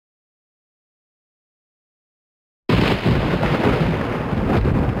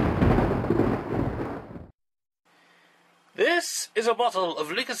This is a bottle of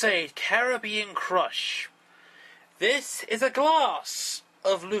Lucozade Carribean Crush. This is a glass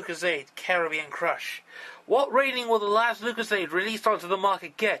of Lucozade Carribean Crush. What rating will the last Lucozade released onto the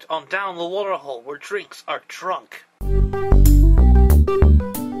market get on Down the Waterhole, where drinks are drunk?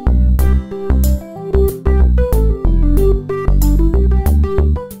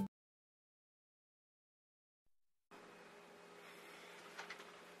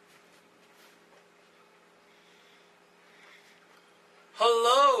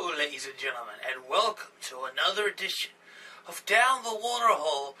 Hello, ladies and gentlemen, and welcome to another edition of Down the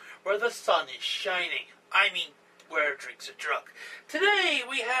Waterhole, where the sun is shining. I mean, where drinks are drunk. Today,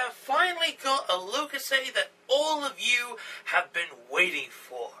 we have finally got a Lucozade that all of you have been waiting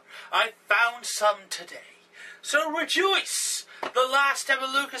for. I found some today. So rejoice! The last ever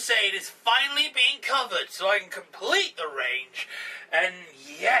Lucozade is finally being covered, so I can complete the range. And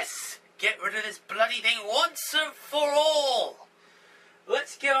yes, get rid of this bloody thing once and for all.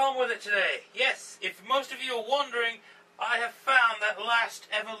 Let's get on with it today. Yes, if most of you are wondering, I have found that last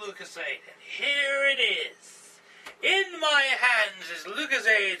ever Lucozade, and here it is. In my hands is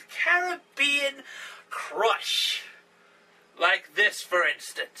Lucozade Carribean Crush. Like this, for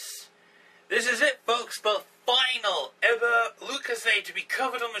instance. This is it, folks, the final ever Lucozade to be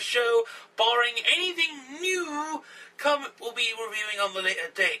covered on the show, barring anything new we'll be reviewing on the later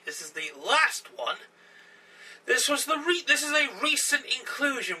date. This is the last one. This is a recent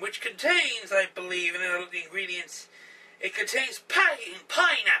inclusion which contains, I believe, in the ingredients, it contains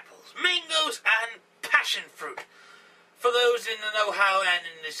pineapples, mangoes, and passion fruit. For those in the know-how and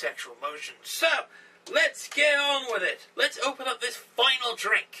in the sexual motion. So, let's get on with it. Let's open up this final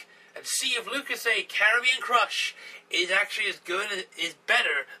drink and see if Lucozade Carribean Crush is actually is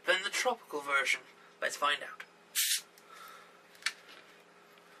better than the tropical version. Let's find out.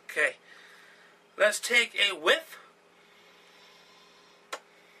 Okay. Let's take a whiff.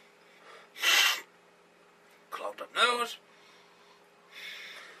 Clogged up nose.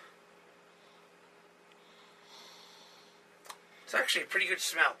 It's actually a pretty good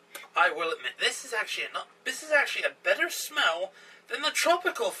smell. I will admit, this is actually a better smell than the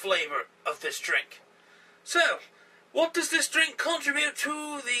tropical flavour of this drink. So, what does this drink contribute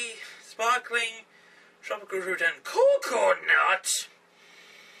to the sparkling tropical fruit and coconut?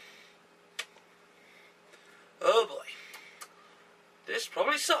 Oh boy. This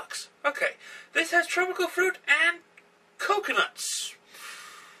probably sucks. Okay. This has tropical fruit and coconuts.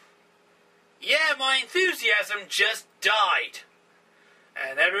 Yeah, my enthusiasm just died.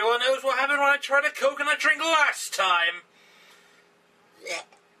 And everyone knows what happened when I tried a coconut drink last time.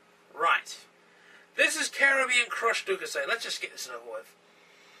 Right. This is Caribbean Crush Lucozade. Let's just get this over with.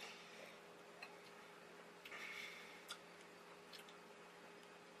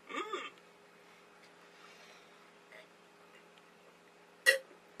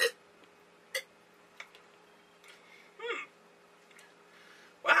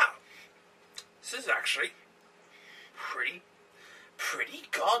 This is actually pretty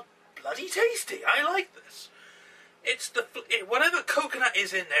god bloody tasty. I like this. It's whatever coconut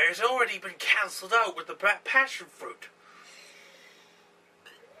is in there has already been cancelled out with the passion fruit.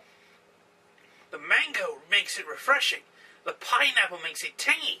 The mango makes it refreshing. The pineapple makes it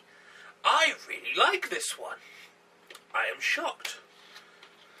tangy. I really like this one. I am shocked.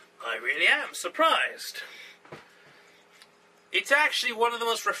 I really am surprised. It's actually one of the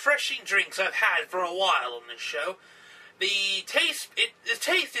most refreshing drinks I've had for a while on this show. The taste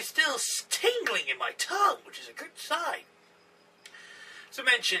is still tingling in my tongue, which is a good sign. As I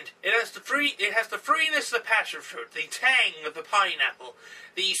mentioned, it has the freeness of the passion fruit, the tang of the pineapple,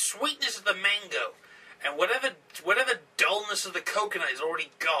 the sweetness of the mango, and whatever dullness of the coconut is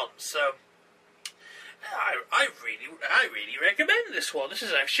already gone. So, I really recommend this one. This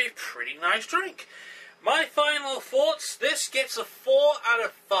is actually a pretty nice drink. My final thoughts, this gets a 4 out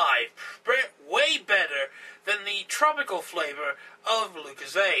of 5. Way better than the tropical flavour of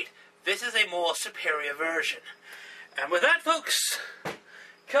Lucozade. This is a more superior version. And with that, folks,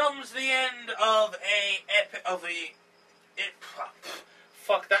 comes the end of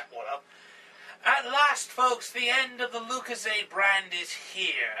fuck that one up. At last, folks, the end of the Lucozade brand is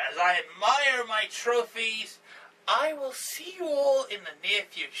here. As I admire my trophies, I will see you all in the near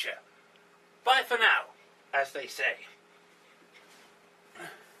future. Bye for now, as they say.